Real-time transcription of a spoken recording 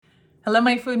Hello,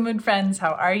 my food mood friends.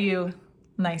 How are you?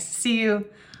 Nice to see you.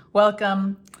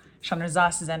 Welcome. Sean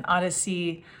Razas is an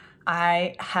Odyssey.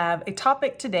 I have a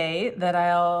topic today that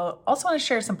I'll also want to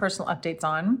share some personal updates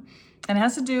on, and it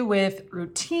has to do with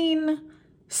routine,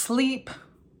 sleep,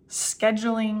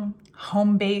 scheduling,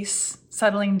 home base,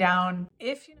 settling down.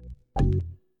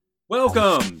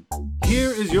 Welcome!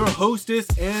 Here is your hostess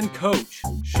and coach,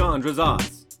 Sean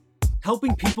Razas,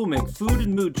 helping people make food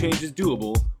and mood changes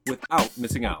doable without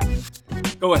missing out.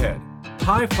 Go ahead,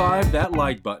 high five that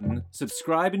like button,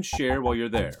 subscribe and share while you're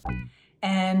there.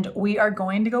 And we are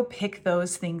going to go pick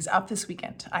those things up this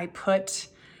weekend. I put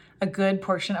a good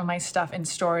portion of my stuff in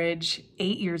storage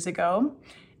 8 years ago,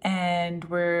 and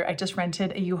I just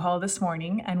rented a U-Haul this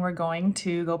morning, and we're going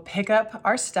to go pick up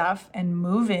our stuff and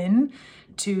move in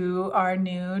to our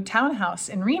new townhouse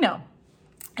in Reno.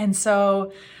 And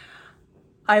so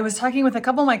I was talking with a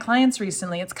couple of my clients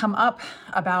recently. It's come up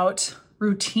about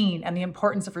routine and the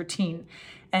importance of routine.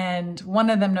 And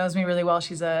one of them knows me really well.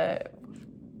 She's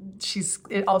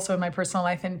also in my personal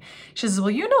life. And she says, well,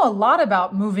 you know a lot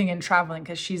about moving and traveling,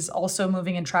 because she's also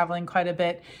moving and traveling quite a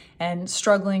bit and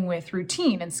struggling with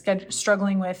routine and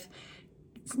struggling with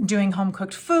doing home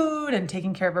cooked food and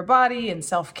taking care of her body and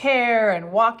self-care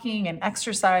and walking and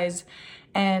exercise.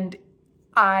 And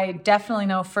I definitely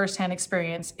know firsthand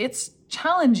experience, it's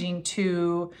challenging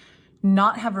to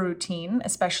not have a routine,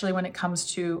 especially when it comes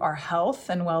to our health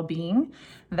and well-being,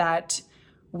 that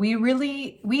we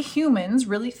humans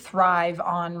really thrive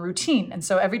on routine. And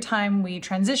so every time we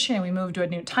transition, we move to a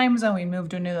new time zone, we move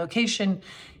to a new location,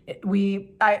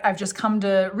 I've just come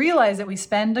to realize that we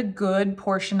spend a good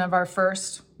portion of our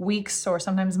first weeks or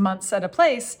sometimes months at a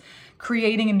place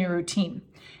creating a new routine.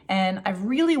 And I've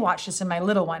really watched this in my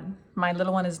little one. My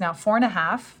little one is now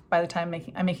 4.5 by the time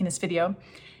I'm making this video.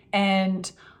 And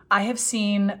I have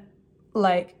seen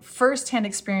firsthand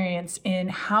experience in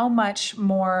how much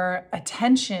more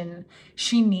attention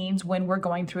she needs when we're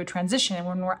going through a transition and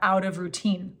when we're out of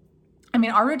routine. I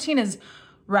mean, our routine is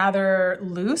rather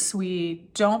loose. We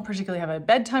don't particularly have a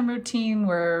bedtime routine.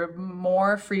 We're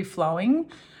more free flowing.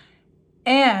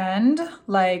 And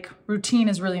routine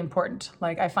is really important.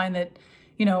 I find that,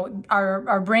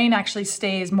 our brain actually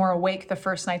stays more awake the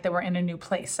first night that we're in a new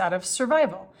place out of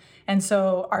survival. And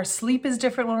so our sleep is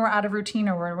different when we're out of routine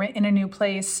or we're in a new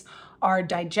place. Our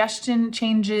digestion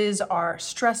changes, our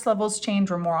stress levels change.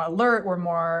 We're more alert. We're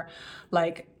more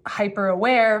hyper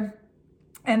aware.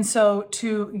 And so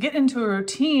to get into a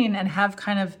routine and have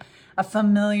kind of a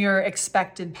familiar,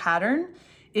 expected pattern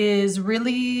is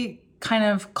really kind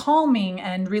of calming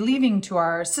and relieving to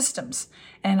our systems.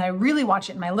 And I really watch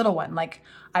it in my little one.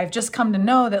 I've just come to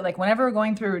know that whenever we're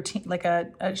going through a routine,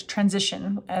 a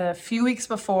transition, a few weeks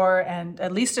before and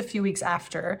at least a few weeks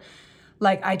after,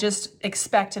 I just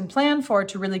expect and plan for it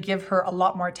to really give her a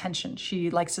lot more attention. She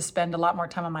likes to spend a lot more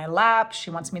time on my lap. She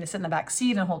wants me to sit in the back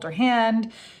seat and hold her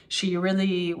hand. She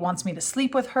really wants me to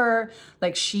sleep with her.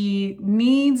 She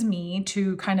needs me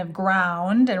to kind of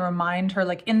ground and remind her,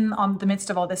 on the midst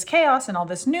of all this chaos and all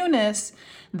this newness,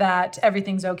 that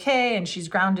everything's okay and she's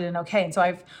grounded and okay. And so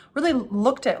I've really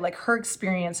looked at her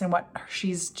experience and what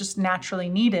she's just naturally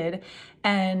needed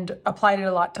and applied it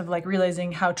a lot to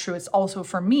realizing how true it's also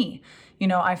for me.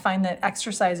 I find that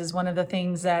exercise is one of the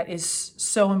things that is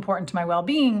so important to my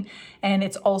well-being. And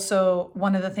it's also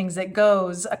one of the things that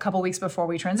goes a couple weeks before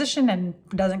we transition and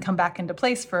doesn't come back into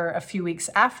place for a few weeks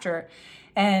after.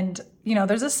 And,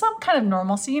 there's some kind of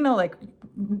normalcy,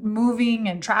 moving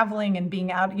and traveling and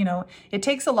being out, it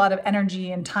takes a lot of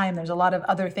energy and time. There's a lot of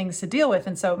other things to deal with.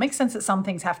 And so it makes sense that some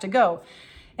things have to go.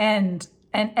 And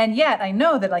yet I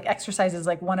know that exercise is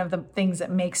one of the things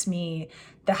that makes me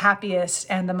the happiest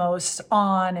and the most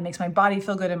on, and makes my body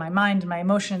feel good and my mind and my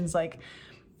emotions.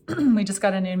 We just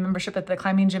got a new membership at the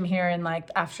climbing gym here. And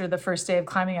after the first day of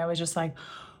climbing, I was just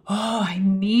oh, I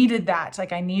needed that.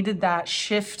 I needed that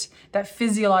shift, that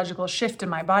physiological shift in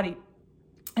my body.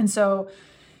 And so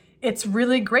it's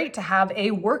really great to have a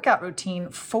workout routine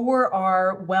for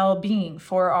our well-being,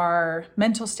 for our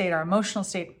mental state, our emotional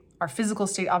state, our physical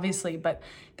state, obviously, but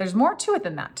there's more to it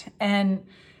than that. And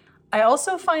I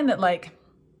also find that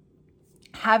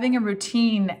having a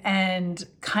routine and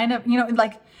kind of,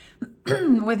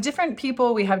 with different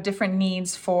people, we have different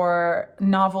needs for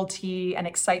novelty and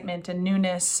excitement and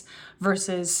newness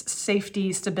versus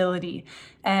safety, stability.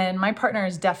 And my partner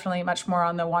is definitely much more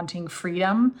on the wanting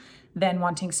freedom than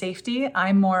wanting safety.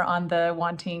 I'm more on the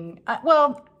wanting,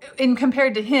 in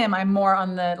compared to him, I'm more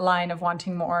on the line of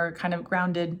wanting more kind of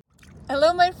grounded.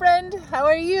 Hello, my friend. How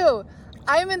are you?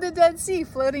 I'm in the Dead Sea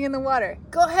floating in the water.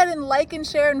 Go ahead and like and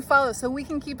share and follow so we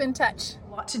can keep in touch.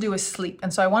 lot to do with sleep.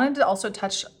 And so I wanted to also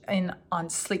touch in on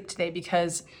sleep today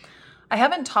because I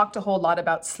haven't talked a whole lot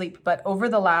about sleep, but over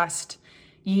the last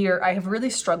year, I have really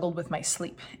struggled with my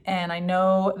sleep. And I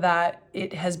know that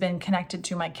it has been connected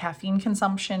to my caffeine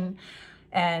consumption.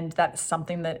 And that's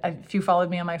something that if you followed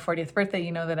me on my 40th birthday,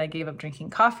 you know that I gave up drinking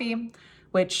coffee,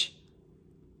 which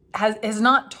is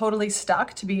not totally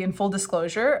stuck, to be in full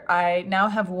disclosure. I now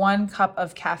have 1 cup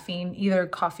of caffeine, either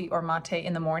coffee or mate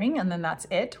in the morning, and then that's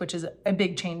it, which is a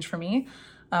big change for me.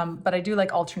 But I do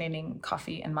like alternating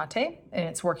coffee and mate, and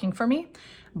it's working for me.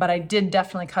 But I did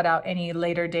definitely cut out any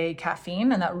later day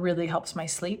caffeine, and that really helps my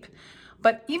sleep.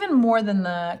 But even more than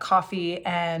the coffee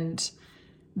and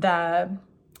the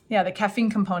caffeine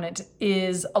component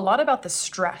is a lot about the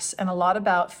stress and a lot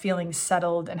about feeling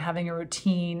settled and having a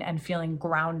routine and feeling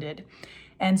grounded.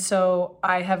 And so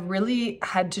I have really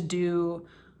had to do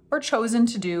or chosen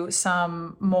to do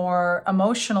some more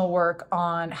emotional work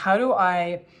on how do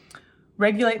I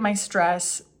regulate my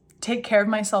stress, take care of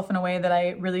myself in a way that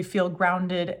I really feel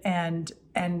grounded and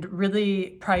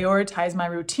really prioritize my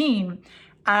routine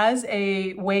as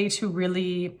a way to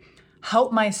really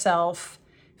help myself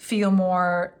feel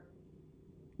more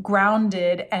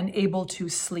grounded and able to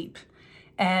sleep.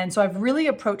 And so I've really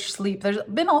approached sleep. There's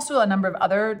been also a number of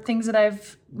other things that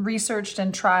I've researched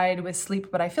and tried with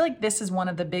sleep, but I feel like this is one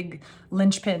of the big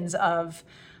linchpins of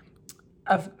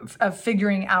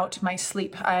figuring out my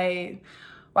sleep.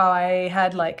 While I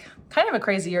had like kind of a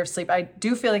crazy year of sleep, I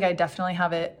do feel like I definitely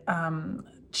have it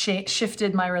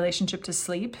shifted my relationship to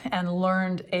sleep and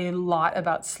learned a lot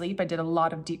about sleep. I did a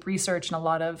lot of deep research and a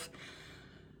lot of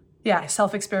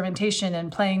self-experimentation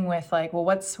and playing with like, well,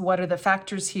 what are the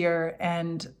factors here?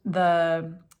 And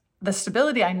the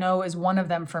stability I know is one of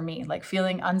them for me, like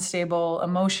feeling unstable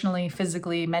emotionally,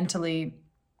 physically, mentally.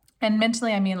 And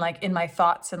mentally, I mean like in my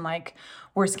thoughts and like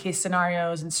worst case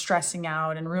scenarios and stressing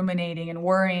out and ruminating and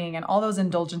worrying and all those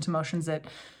indulgent emotions that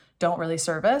don't really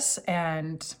serve us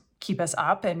and keep us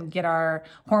up and get our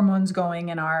hormones going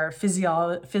and our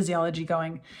physiology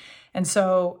going. And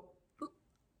so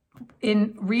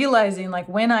in realizing like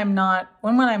when I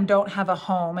don't have a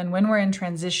home and when we're in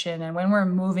transition and when we're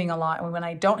moving a lot and when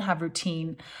I don't have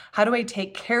routine, how do I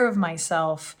take care of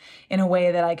myself in a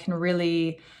way that I can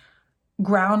really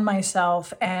ground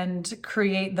myself and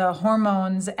create the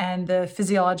hormones and the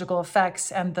physiological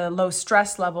effects and the low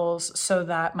stress levels so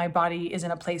that my body is in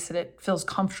a place that it feels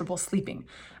comfortable sleeping.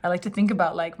 I like to think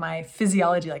about like my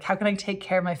physiology, like how can I take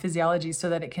care of my physiology so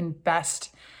that it can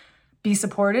best be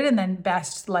supported and then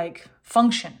best like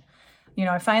function. You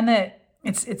know, I find that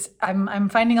I'm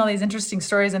finding all these interesting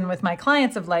stories and with my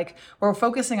clients of like, we're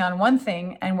focusing on one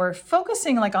thing and we're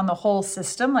focusing like on the whole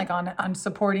system, like on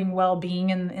supporting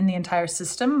well-being in the entire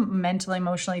system, mentally,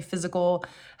 emotionally, physical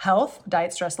health,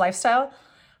 diet, stress, lifestyle.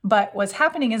 But what's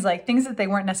happening is like things that they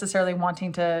weren't necessarily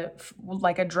wanting to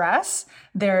like address,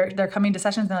 they're coming to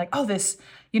sessions and they're like, oh, this,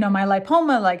 you know, my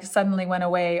lipoma like suddenly went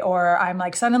away, or I'm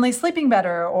like suddenly sleeping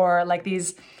better, or like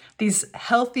these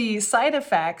healthy side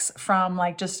effects from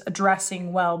like just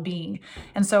addressing well-being.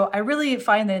 And so I really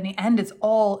find that in the end, it's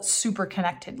all super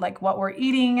connected, like what we're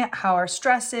eating, how our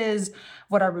stress is,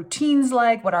 what our routine's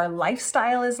like, what our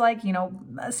lifestyle is like, you know,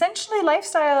 essentially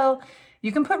lifestyle.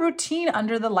 You can put routine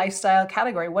under the lifestyle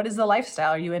category. What is the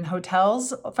lifestyle? Are you in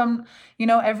hotels from, you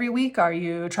know, every week? Are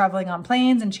you traveling on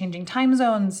planes and changing time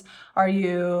zones? Are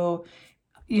you,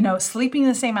 you know, sleeping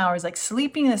the same hours,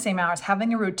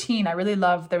 having a routine? I really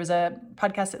love, there was a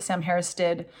podcast that Sam Harris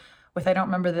did with, I don't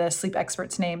remember the sleep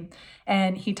expert's name.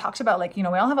 And he talked about like, you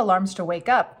know, we all have alarms to wake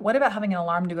up. What about having an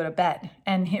alarm to go to bed?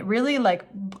 And it really like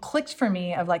clicked for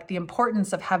me of like the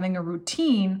importance of having a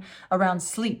routine around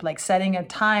sleep, like setting a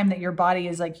time that your body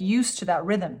is like used to that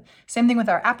rhythm. Same thing with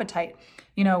our appetite.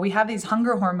 You know, we have these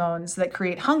hunger hormones that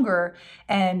create hunger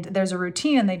and there's a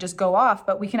routine and they just go off,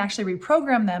 but we can actually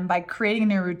reprogram them by creating a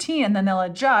new routine and then they'll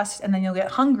adjust and then you'll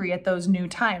get hungry at those new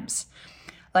times.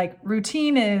 Like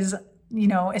routine is, you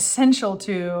know, essential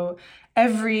to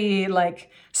every like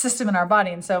system in our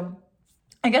body. And so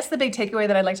I guess the big takeaway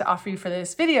that I'd like to offer you for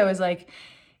this video is like,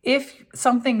 if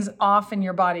something's off in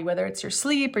your body, whether it's your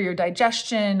sleep or your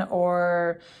digestion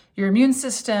or your immune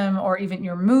system or even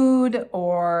your mood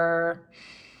or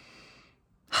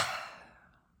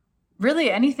really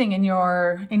anything in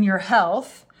your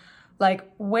health, like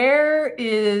where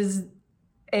is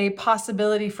a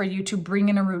possibility for you to bring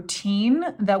in a routine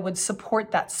that would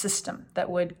support that system, that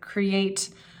would create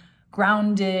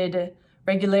grounded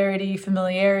regularity,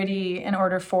 familiarity in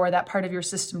order for that part of your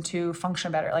system to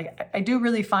function better. Like I do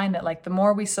really find that like the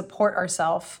more we support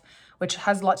ourselves, which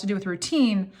has a lot to do with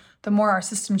routine, the more our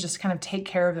systems just kind of take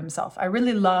care of themselves. I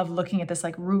really love looking at this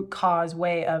like root cause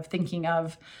way of thinking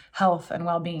of health and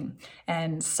well-being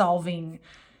and solving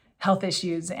health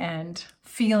issues and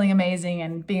feeling amazing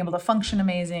and being able to function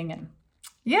amazing. And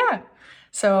yeah.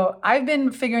 So I've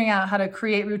been figuring out how to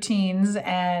create routines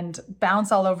and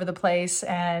bounce all over the place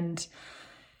and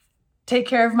take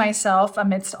care of myself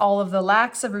amidst all of the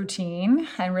lacks of routine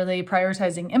and really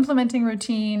prioritizing implementing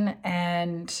routine.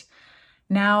 And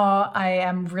now I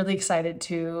am really excited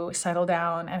to settle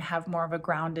down and have more of a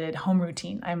grounded home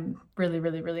routine. I'm really,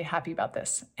 really, really happy about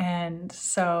this. And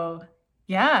so,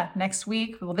 yeah, this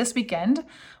weekend,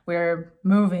 we're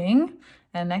moving.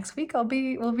 And next week we'll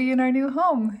be in our new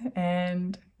home.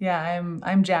 And yeah,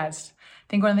 I'm jazzed. I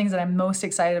think one of the things that I'm most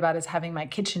excited about is having my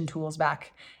kitchen tools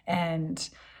back. And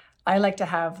I like to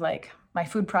have like my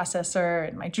food processor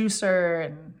and my juicer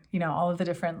and, all of the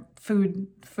different food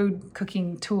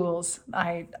cooking tools.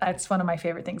 It's one of my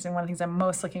favorite things and one of the things I'm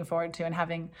most looking forward to, and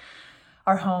having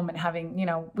our home and having,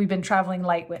 we've been traveling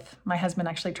light with, my husband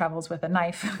actually travels with a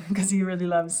knife because he really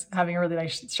loves having a really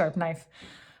nice sharp knife.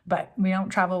 But we don't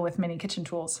travel with many kitchen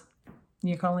tools.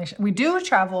 We do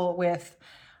travel with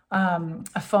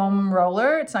a foam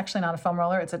roller. It's actually not a foam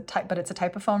roller. It's a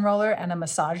type of foam roller, and a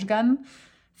massage gun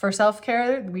for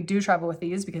self-care. We do travel with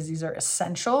these because these are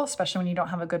essential, especially when you don't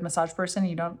have a good massage person.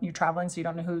 You're traveling, so you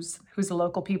don't know who's the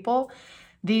local people.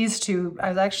 These two, I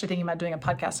was actually thinking about doing a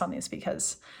podcast on these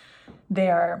because they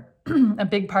are a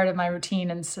big part of my routine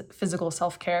and physical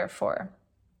self-care for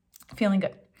feeling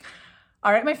good.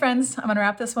 All right, my friends, I'm going to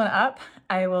wrap this one up.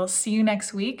 I will see you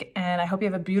next week, and I hope you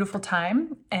have a beautiful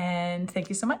time, and thank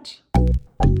you so much.